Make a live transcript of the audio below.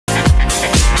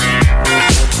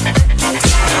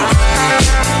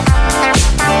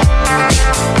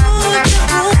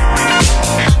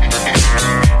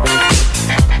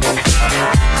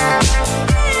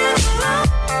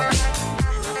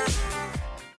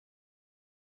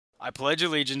I pledge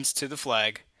allegiance to the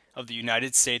flag of the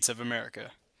United States of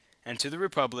America, and to the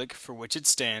republic for which it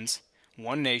stands,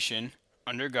 one nation,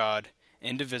 under God,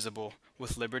 indivisible,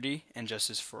 with liberty and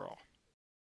justice for all.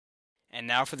 And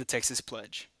now for the Texas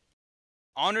Pledge.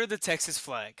 Honor the Texas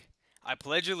flag. I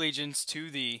pledge allegiance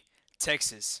to the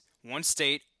Texas, one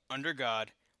state, under God,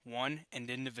 one and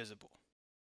indivisible.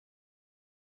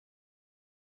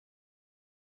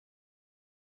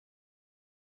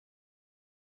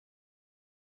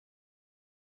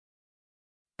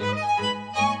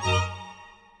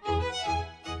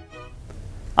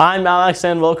 I'm Alex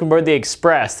and welcome aboard the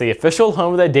Express, the official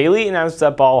home of the daily announced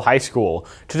at Ball High School.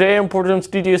 Today I'm reporting from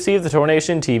Studio C of the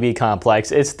Tornation TV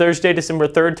Complex. It's Thursday, December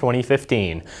 3rd,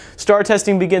 2015. STAR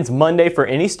testing begins Monday for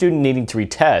any student needing to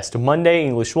retest. Monday,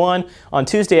 English 1, on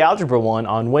Tuesday, Algebra 1,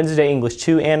 on Wednesday, English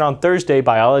 2, and on Thursday,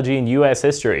 Biology and U.S.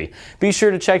 History. Be sure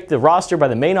to check the roster by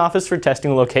the main office for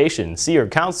testing location. See your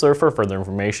counselor for further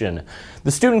information.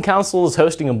 The Student Council is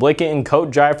hosting a blanket and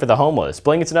coat drive for the homeless.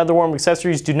 Blankets and other warm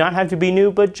accessories do not have to be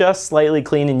new, but just slightly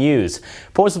clean and used.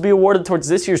 Points will be awarded towards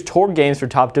this year's tour games for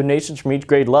top donations from each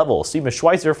grade level. See Ms.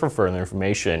 Schweitzer for further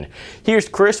information. Here's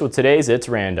Chris with today's It's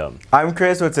Random. I'm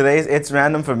Chris with today's It's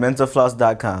Random from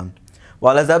mentalfloss.com.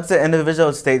 While it's up to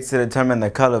individual states to determine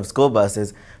the color of school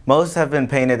buses, most have been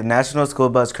painted the National School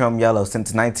Bus Chrome Yellow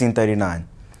since 1939.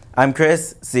 I'm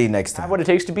Chris. See you next time. What it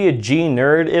takes to be a G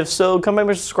nerd? If so, come by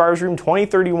Mr. Subscribers Room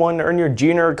 2031 to earn your G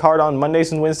nerd card on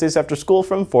Mondays and Wednesdays after school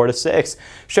from 4 to 6.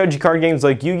 Strategy card games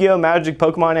like Yu-Gi-Oh!, Magic,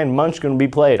 Pokemon, and Munchkin will be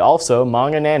played. Also,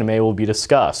 manga and anime will be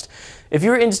discussed. If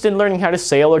you're interested in learning how to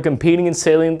sail or competing in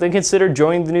sailing, then consider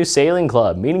joining the new sailing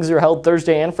club. Meetings are held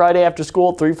Thursday and Friday after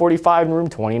school at 3:45 in room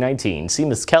 2019. See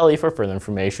Ms. Kelly for further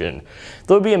information.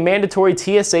 There will be a mandatory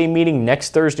TSA meeting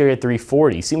next Thursday at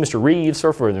 3:40. See Mr. Reeves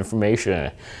for further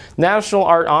information. National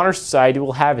Art Honor Society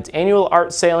will have its annual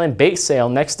art sale and bake sale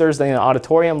next Thursday in the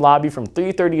auditorium lobby from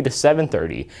 3:30 to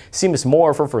 7:30. See Ms.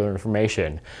 Moore for further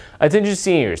information. Attention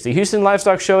seniors, the Houston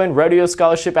Livestock Show and Rodeo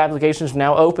Scholarship applications are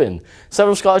now open.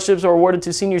 Several scholarships are awarded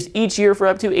to seniors each year for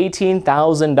up to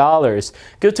 $18,000.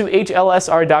 Go to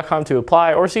HLSR.com to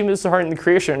apply or see Mr. Hart in the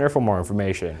Career Center for more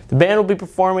information. The band will be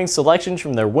performing selections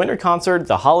from their winter concert,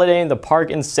 The Holiday in the Park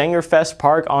in Sangerfest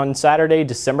Park on Saturday,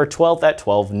 December 12th at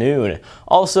 12 noon.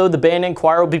 Also, the band and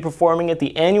choir will be performing at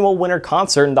the annual winter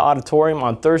concert in the auditorium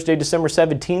on Thursday, December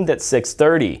 17th at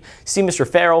 6:30. See Mr.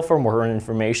 Farrell for more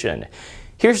information.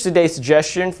 Here's today's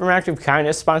suggestion from Act of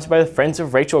Kindness sponsored by the Friends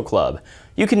of Rachel Club.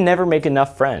 You can never make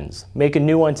enough friends. Make a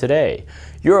new one today.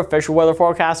 Your official weather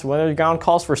forecast and weather ground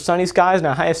calls for sunny skies and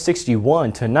a high of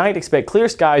 61. Tonight, expect clear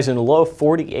skies and a low of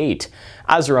 48.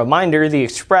 As a reminder, the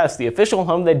Express, the official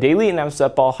home of the daily announced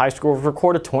at Ball High School, was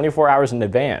recorded 24 hours in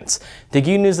advance. To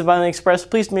get news about the Express,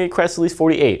 please submit a request at least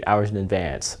 48 hours in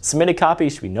advance. Submitted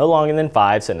copies should be no longer than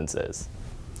 5 sentences.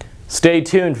 Stay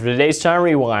tuned for today's Time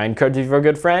Rewind, courtesy of our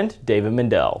good friend, David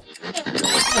Mendel.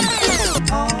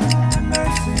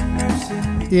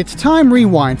 It's Time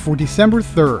Rewind for December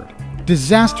 3rd.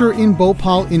 Disaster in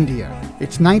Bhopal, India.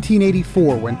 It's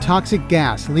 1984 when toxic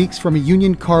gas leaks from a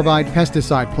Union Carbide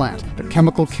pesticide plant. The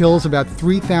chemical kills about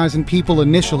 3,000 people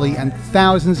initially and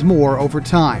thousands more over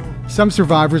time. Some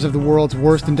survivors of the world's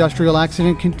worst industrial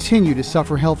accident continue to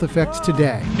suffer health effects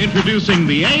today. Introducing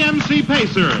the AMC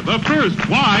Pacer, the first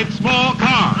wide small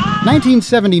car.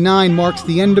 1979 marks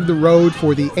the end of the road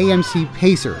for the AMC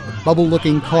Pacer, the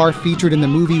bubble-looking car featured in the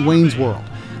movie Wayne's World.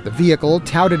 The vehicle,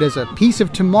 touted as a piece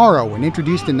of tomorrow and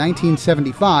introduced in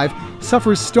 1975,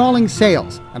 suffers stalling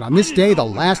sales, and on this day the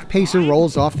last Pacer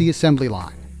rolls off the assembly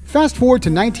line. Fast forward to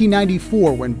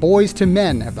 1994 when Boys to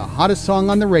Men have the hottest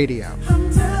song on the radio.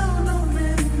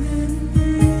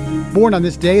 Born on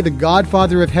this day, the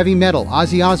godfather of heavy metal,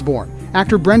 Ozzy Osbourne,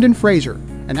 actor Brendan Fraser,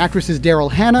 and actresses Daryl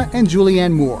Hannah and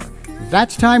Julianne Moore.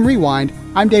 That's Time Rewind.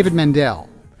 I'm David Mendel.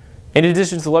 In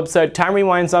addition to the website, Time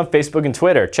Rewind's on Facebook and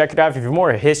Twitter. Check it out for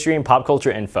more history and pop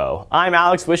culture info. I'm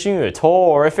Alex, wishing you a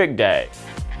terrific day.